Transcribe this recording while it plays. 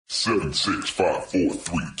7, 6, 5, 4,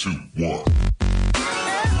 3, 2, 1.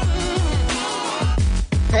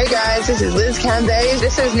 Hey guys, this is Liz Cambage.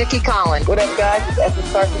 This is Nikki Collins. What up, guys? It's Esther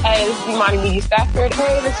Sarkis. Hey, this is Imani Media Stafford.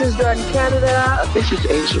 Hey, this is Jordan Canada. This is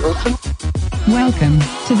Asia Wilson. Welcome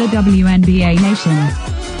to the WNBA Nation.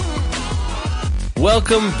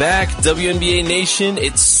 Welcome back, WNBA Nation.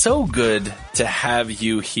 It's so good to have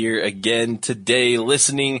you here again today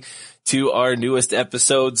listening to our newest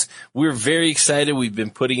episodes. We're very excited. We've been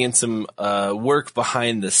putting in some work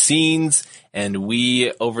behind the scenes, and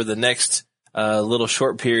we, over the next little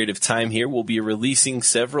short period of time here, will be releasing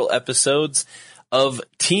several episodes of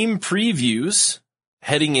team previews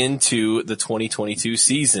heading into the 2022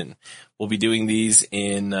 season. We'll be doing these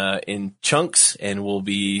in chunks, and we'll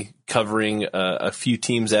be covering a few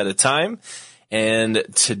teams at a time. And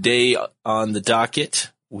today on the docket,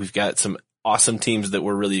 we've got some awesome teams that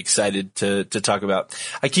we're really excited to talk about.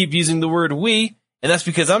 I keep using the word we, and that's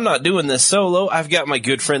because I'm not doing this solo. I've got my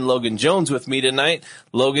good friend Logan Jones with me tonight.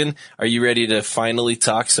 Logan, are you ready to finally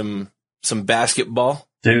talk some basketball?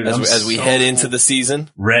 Dude, as we head into the season?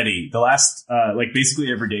 Ready. The last,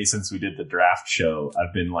 basically every day since we did the draft show,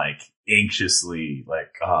 I've been anxiously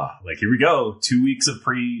here we go. 2 weeks of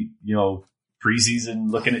preseason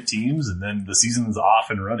looking at teams, and then the season's off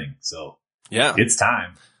and running. So yeah, it's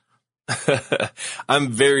time.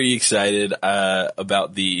 I'm very excited,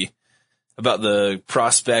 about the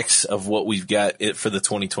prospects of what we've got for the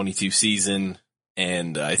 2022 season.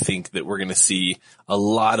 And I think that we're going to see a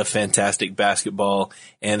lot of fantastic basketball.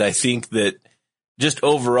 And I think that just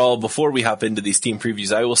overall, before we hop into these team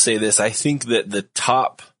previews, I will say this. I think that the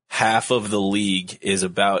top half of the league is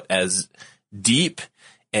about as deep,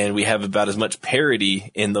 and we have about as much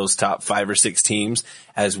parity in those top 5 or 6 teams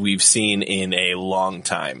as we've seen in a long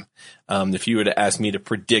time. If you were to ask me to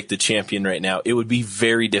predict a champion right now, it would be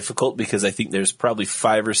very difficult because I think there's probably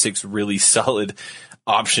 5 or 6 really solid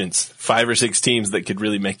options, 5 or 6 teams that could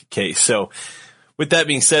really make a case. So with that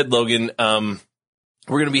being said, Logan, we're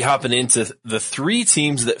going to be hopping into the 3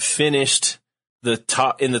 teams that finished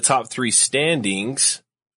in the top 3 standings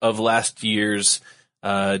of last year's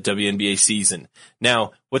WNBA season.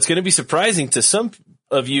 Now, what's going to be surprising to some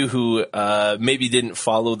of you who maybe didn't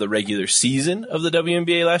follow the regular season of the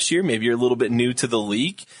WNBA last year, maybe you're a little bit new to the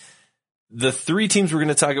league, the 3 teams we're going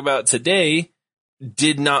to talk about today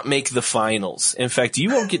did not make the finals. In fact, you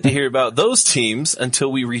won't get to hear about those teams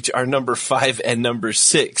until we reach our number 5 and number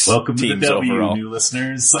 6 Welcome teams to the W, overall. New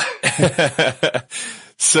listeners.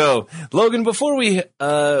 So, Logan, before we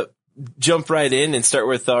jump right in and start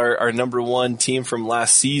with our number 1 team from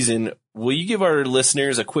last season, will you give our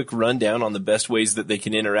listeners a quick rundown on the best ways that they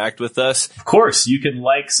can interact with us? Of course, you can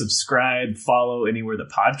subscribe, follow anywhere the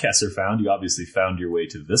podcasts are found. You obviously found your way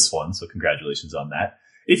to this one, so congratulations on that.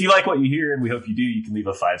 If you like what you hear, and we hope you do, you can leave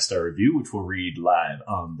a 5-star review, which we'll read live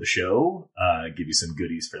on the show, give you some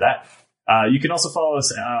goodies for that. You can also follow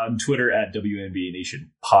us on Twitter at WNBA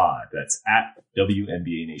Nation Pod. That's at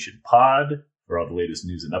WNBA Nation Pod for all the latest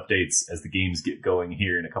news and updates. As the games get going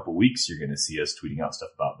here in a couple weeks, you're going to see us tweeting out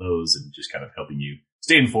stuff about those and just kind of helping you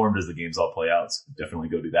stay informed as the games all play out. So definitely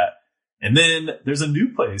go do that. And then there's a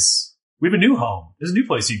new place. We have a new home. There's a new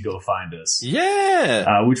place you can go find us.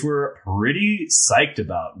 Yeah. Which we're pretty psyched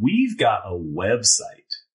about. We've got a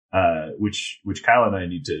website, which Kyle and I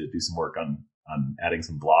need to do some work on adding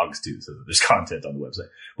some blogs to, so that there's content on the website.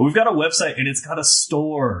 But we've got a website, and it's got a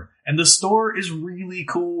store, and the store is really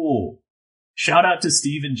cool. Shout out to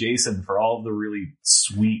Steve and Jason for all of the really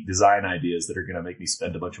sweet design ideas that are going to make me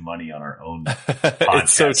spend a bunch of money on our own podcast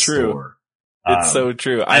It's so true. store. It's so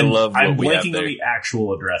true. I love what we have I'm blanking there. on the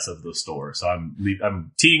actual address of the store, so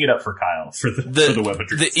I'm teeing it up for Kyle for the web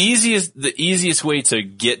address. The easiest way to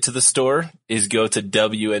get to the store is go to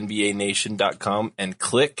WNBANation.com and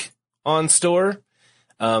click on store.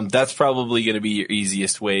 That's probably going to be your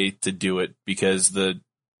easiest way to do it, because the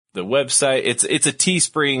website, it's a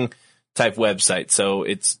Teespring type website, so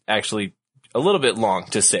it's actually a little bit long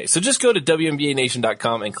to say. So just go to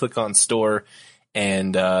WNBANation.com and click on store,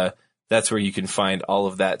 and that's where you can find all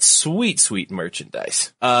of that sweet, sweet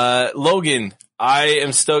merchandise. Logan, I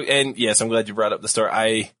am stoked, and yes, I'm glad you brought up the store.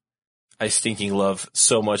 I stinking love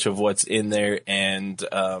so much of what's in there, and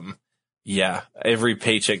yeah, every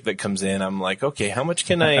paycheck that comes in, I'm like, okay, how much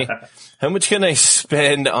can I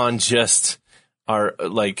spend on just our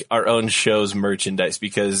own show's merchandise?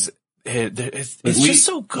 Because it's just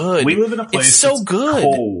so good. We live in a place it's so that's good.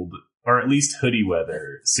 cold, or at least hoodie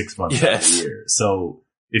weather 6 months out of the year. So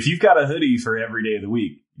if you've got a hoodie for every day of the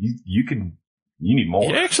week, you need more.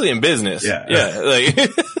 You're actually in business. Yeah.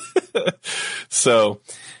 So,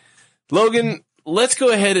 Logan, let's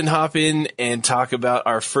go ahead and hop in and talk about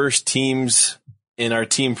our first teams in our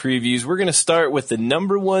team previews. We're going to start with the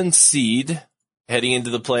number 1 seed heading into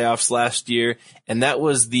the playoffs last year, and that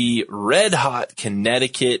was the red-hot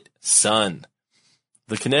Connecticut Sun.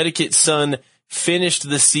 The Connecticut Sun finished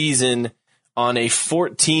the season on a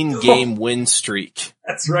 14-game win streak.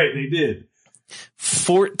 That's right, they did.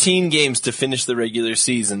 14 games to finish the regular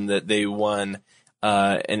season that they won.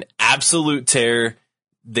 An absolute tear.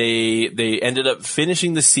 They ended up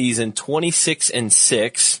finishing the season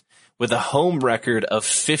 26-6 with a home record of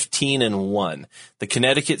 15-1. The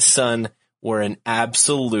Connecticut Sun were an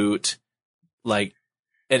absolute they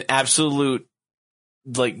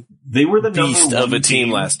were the beast of a team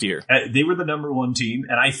last year. They were the number 1 team,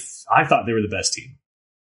 and I thought they were the best team.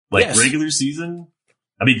 Regular season,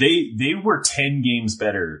 I mean, they were 10 games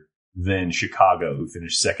better than Chicago, who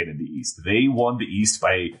finished second in the East. They won the East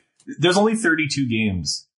by, there's only 32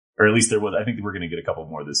 games, or at least there was. I think we're going to get a couple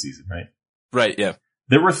more this season, right? Right, yeah.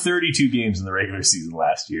 There were 32 games in the regular season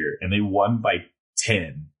last year, and they won by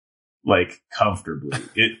 10. Comfortably.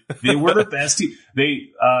 They were the best team.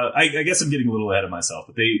 I guess I'm getting a little ahead of myself,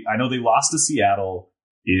 but I know they lost to Seattle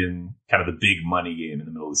in kind of the big money game in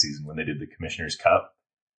the middle of the season when they did the Commissioner's Cup.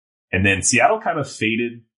 And then Seattle kind of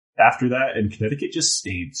faded after that, and Connecticut just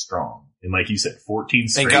stayed strong. And like you said, 14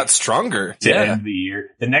 straight. And got stronger to end the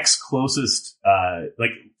year. The next closest,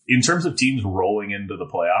 in terms of teams rolling into the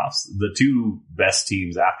playoffs, the 2 best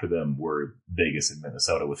teams after them were Vegas and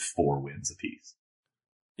Minnesota with 4 wins apiece.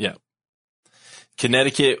 Yeah.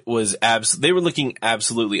 Connecticut was they were looking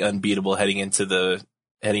absolutely unbeatable heading into the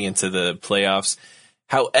playoffs.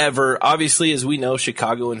 However, obviously, as we know,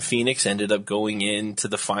 Chicago and Phoenix ended up going into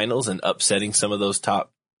the finals and upsetting some of those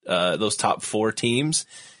top 4 teams.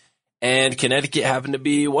 And Connecticut happened to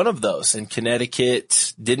be one of those. And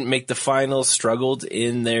Connecticut didn't make the finals, struggled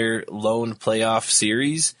in their lone playoff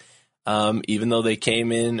series. Even though they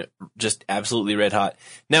came in just absolutely red hot.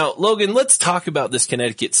 Now, Logan, let's talk about this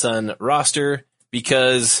Connecticut Sun roster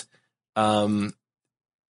because, not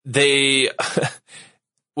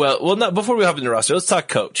before we hop into the roster, let's talk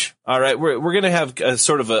coach. All right. We're going to have a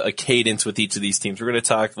sort of a cadence with each of these teams. We're going to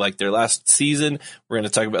talk their last season. We're going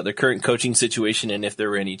to talk about their current coaching situation and if there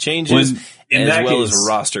were any changes, as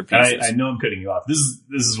roster pieces. I know I'm cutting you off. This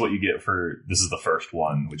is what you get this is the first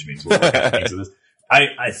one, which means we're working on things of this.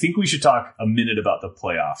 I think we should talk a minute about the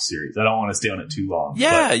playoff series. I don't want to stay on it too long.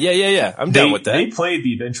 Yeah. I'm down with that. They played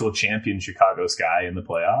the eventual champion Chicago Sky in the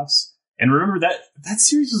playoffs. And remember that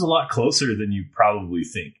series was a lot closer than you probably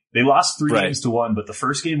think. They lost 3 games to 1, but the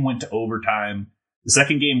first game went to overtime. The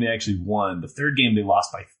second game they actually won. The third game they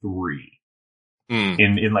lost by 3.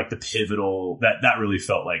 In the pivotal, that really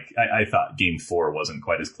felt like, I thought game 4 wasn't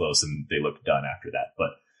quite as close and they looked done after that.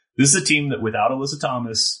 But this is a team that without Alyssa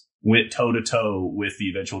Thomas went toe-to-toe with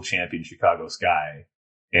the eventual champion Chicago Sky.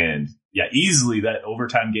 And easily that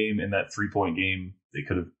overtime game and that 3-point game, they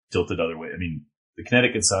could have tilted other way. I mean, the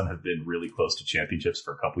Connecticut Sun have been really close to championships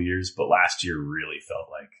for a couple years, but last year really felt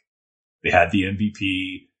like they had the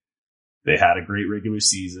MVP. They had a great regular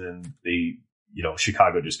season.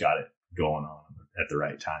 Chicago just got it going on at the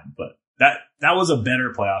right time. But that was a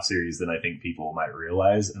better playoff series than I think people might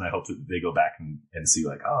realize. And I hope that they go back and see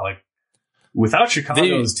without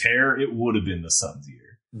Chicago's tear, it would have been the Suns'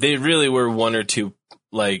 year. They really were 1 or 2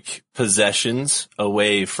 possessions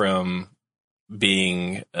away from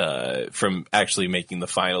being from actually making the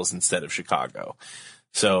finals instead of Chicago.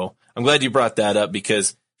 So I'm glad you brought that up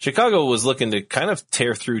because Chicago was looking to kind of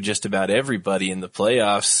tear through just about everybody in the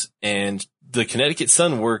playoffs, and the Connecticut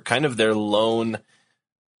Sun were kind of their lone,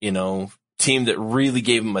 team that really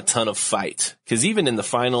gave them a ton of fight. Because even in the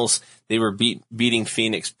finals, they were beating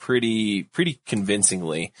Phoenix pretty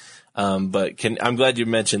convincingly. But I'm glad you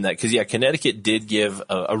mentioned that because Connecticut did give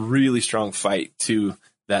a really strong fight to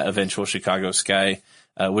that eventual Chicago Sky,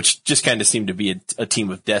 which just kind of seemed to be a team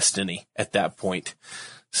of destiny at that point.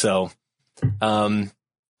 So,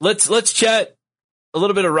 let's chat a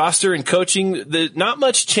little bit of roster and coaching. Not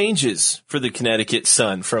much changes for the Connecticut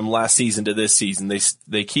Sun from last season to this season.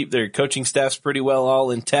 They keep their coaching staffs pretty well all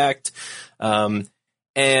intact.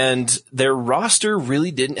 And their roster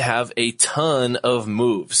really didn't have a ton of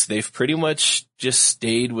moves. They've pretty much just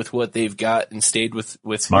stayed with what they've got and stayed with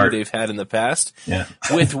who they've had in the past. Yeah.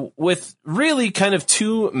 with really kind of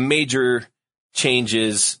 2 major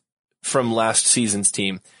changes from last season's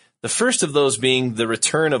team. The first of those being the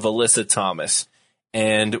return of Alyssa Thomas.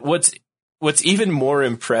 And what's even more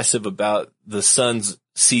impressive about the Suns'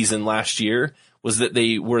 season last year was that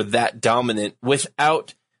they were that dominant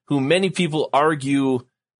without who many people argue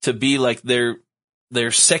to be their their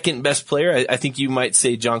second best player. I think you might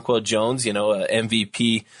say Jonquel Jones, a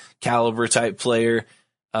MVP caliber type player,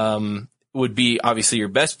 would be obviously your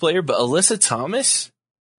best player, but Alyssa Thomas,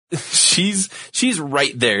 she's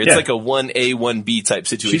right there. It's like a 1A, 1B type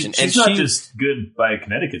situation. She's not just good by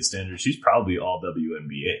Connecticut standards. She's probably all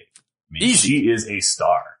WNBA. I mean, she is a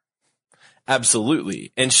star.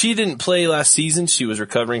 Absolutely. And she didn't play last season. She was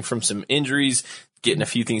recovering from some injuries, getting a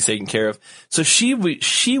few things taken care of. So she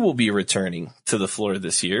will be returning to the floor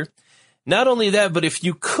this year. Not only that, but if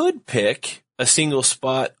you could pick a single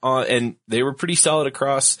spot on, and they were pretty solid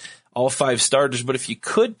across all 5 starters, but if you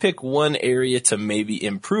could pick one area to maybe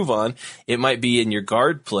improve on, it might be in your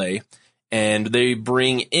guard play. And they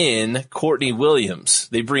bring in Courtney Williams.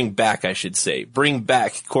 They bring back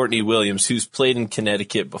Courtney Williams, who's played in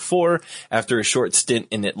Connecticut before. After a short stint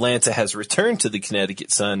in Atlanta, has returned to the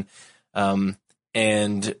Connecticut Sun,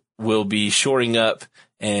 and will be shoring up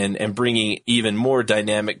and bringing even more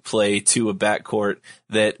dynamic play to a backcourt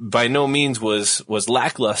that by no means was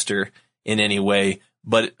lackluster in any way.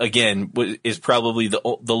 But again, is probably the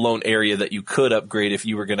lone area that you could upgrade if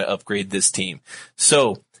you were going to upgrade this team.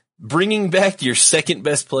 So, bringing back your second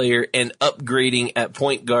best player and upgrading at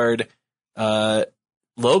point guard,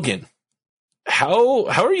 Logan, how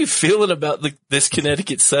are you feeling about this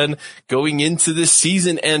Connecticut Sun going into this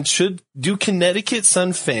season? And do Connecticut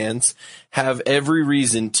Sun fans have every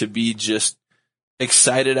reason to be just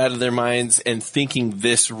excited out of their minds and thinking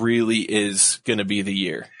this really is going to be the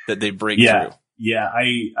year that they break through? Yeah,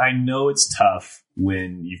 I know it's tough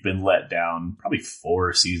when you've been let down probably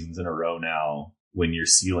 4 seasons in a row now, when your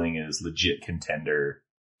ceiling is legit contender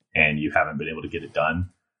and you haven't been able to get it done.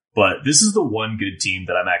 But this is the one good team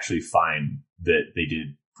that I'm actually fine that they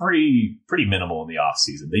did pretty minimal in the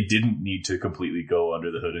offseason. They didn't need to completely go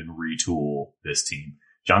under the hood and retool this team.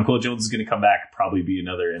 Jonquel Jones is going to come back, probably be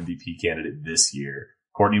another MVP candidate this year.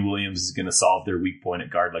 Courtney Williams is going to solve their weak point at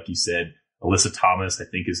guard, like you said. Alyssa Thomas, I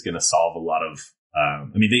think, is going to solve a lot of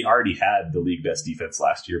they already had the league best defense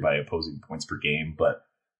last year by opposing points per game, but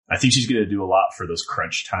I think she's going to do a lot for those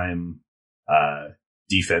crunch time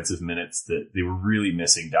defensive minutes that they were really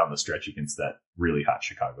missing down the stretch against that really hot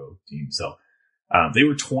Chicago team. So they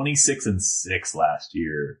were 26-6 last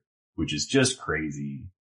year, which is just crazy.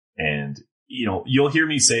 And you'll hear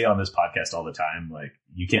me say on this podcast all the time, like,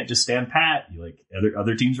 you can't just stand pat. You like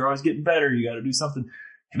other teams are always getting better. You got to do something.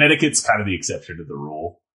 Connecticut's kind of the exception to the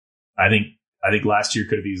rule. I think last year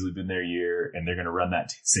could have easily been their year, and they're going to run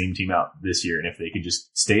that same team out this year. And if they could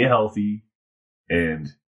just stay healthy and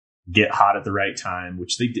get hot at the right time,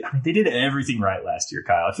 which they did. They did everything right last year,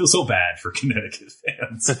 Kyle. I feel so bad for Connecticut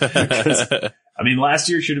fans. Last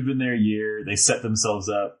year should have been their year. They set themselves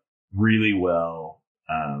up really well.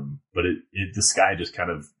 But the Sky just kind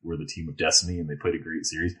of were the team of destiny, and they played a great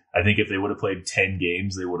series. I think if they would have played 10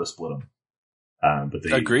 games, they would have split them. But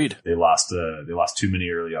they agreed. They lost too many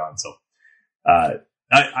early on. So,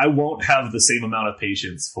 I won't have the same amount of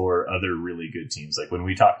patience for other really good teams. Like when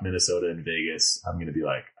we talk Minnesota and Vegas, I'm going to be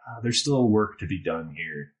like, there's still work to be done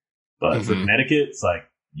here. But for Connecticut, it's like,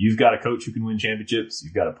 you've got a coach who can win championships.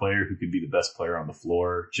 You've got a player who can be the best player on the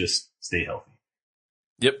floor. Just stay healthy.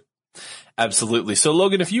 Yep. Absolutely. So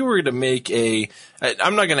Logan, if you were to make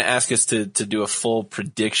I'm not going to ask us to do a full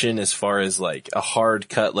prediction as far as like a hard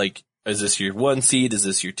cut, like, is this your 1 seed? Is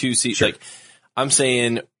this your 2 seed? Sure. Like, I'm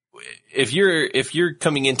saying, if you're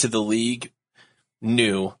coming into the league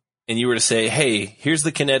new and you were to say, hey, here's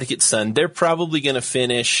the Connecticut Sun, they're probably going to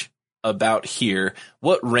finish about here.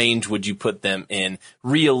 What range would you put them in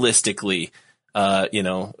realistically? If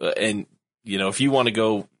you want to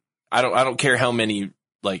go, I don't care how many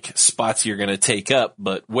like spots you're going to take up,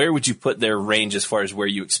 but where would you put their range as far as where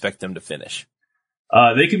you expect them to finish?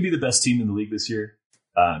 They can be the best team in the league this year.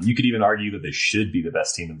 You could even argue that they should be the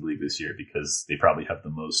best team in the league this year because they probably have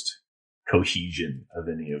the most cohesion of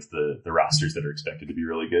any of the rosters that are expected to be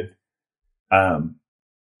really good.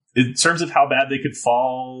 In terms of how bad they could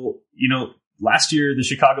fall, last year the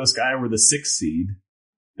Chicago Sky were the 6th seed.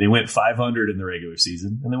 They went 500 in the regular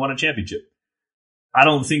season and they won a championship. I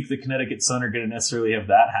don't think the Connecticut Sun are going to necessarily have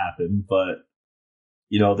that happen, but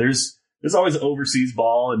there's always overseas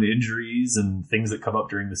ball and injuries and things that come up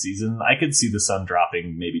during the season. I could see the Sun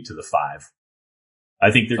dropping maybe to the 5.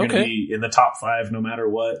 I think they're going to be in the top 5 no matter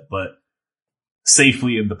what, but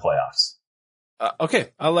safely in the playoffs.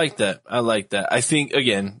 Okay. I like that. I think,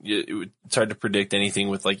 again, it's hard to predict anything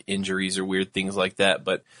with like injuries or weird things like that,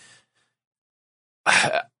 but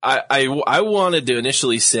I wanted to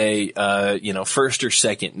initially say, first or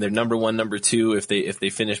second. They're number 1, number 2. If they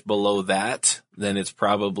finish below that, then it's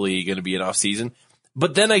probably going to be an off season.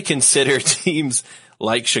 But then I consider teams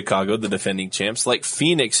like Chicago, the defending champs, like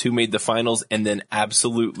Phoenix, who made the finals and then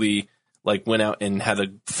absolutely like went out and had a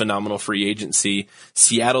phenomenal free agency.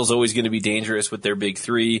 Seattle's always going to be dangerous with their big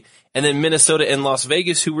three. And then Minnesota and Las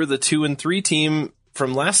Vegas, who were the 2 and 3 team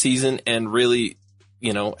from last season and really,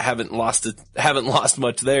 haven't lost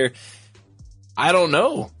much there. I don't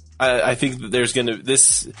know. I think that there's going to,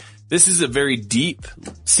 this is a very deep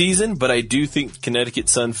season, but I do think Connecticut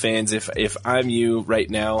Sun fans, if I'm you right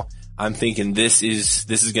now, I'm thinking this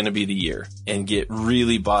is going to be the year and get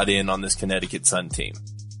really bought in on this Connecticut Sun team.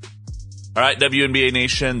 All right, WNBA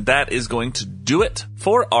Nation, that is going to do it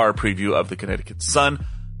for our preview of the Connecticut Sun.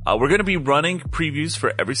 We're going to be running previews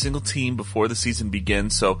for every single team before the season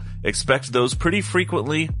begins, so expect those pretty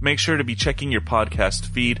frequently. Make sure to be checking your podcast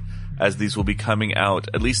feed as these will be coming out.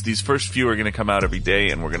 At least these first few are going to come out every day,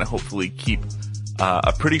 and we're going to hopefully keep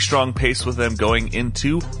a pretty strong pace with them going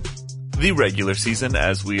into the regular season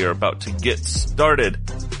as we are about to get started.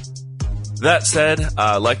 That said,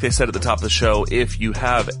 like they said at the top of the show, if you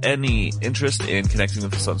have any interest in connecting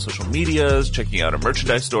with us on social medias, checking out our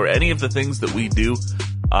merchandise store, any of the things that we do,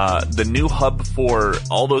 the new hub for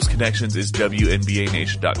all those connections is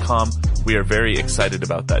WNBANation.com. We are very excited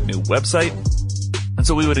about that new website. And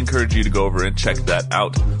so we would encourage you to go over and check that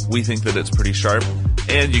out. We think that it's pretty sharp.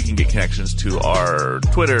 And you can get connections to our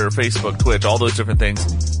Twitter, Facebook, Twitch, all those different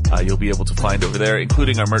things you'll be able to find over there,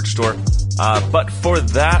 including our merch store. But for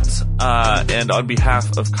that, and on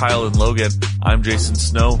behalf of Kyle and Logan, I'm Jason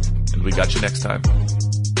Snow, and we got you next time.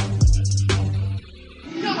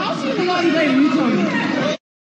 I'll see you in the lobby later. You told me.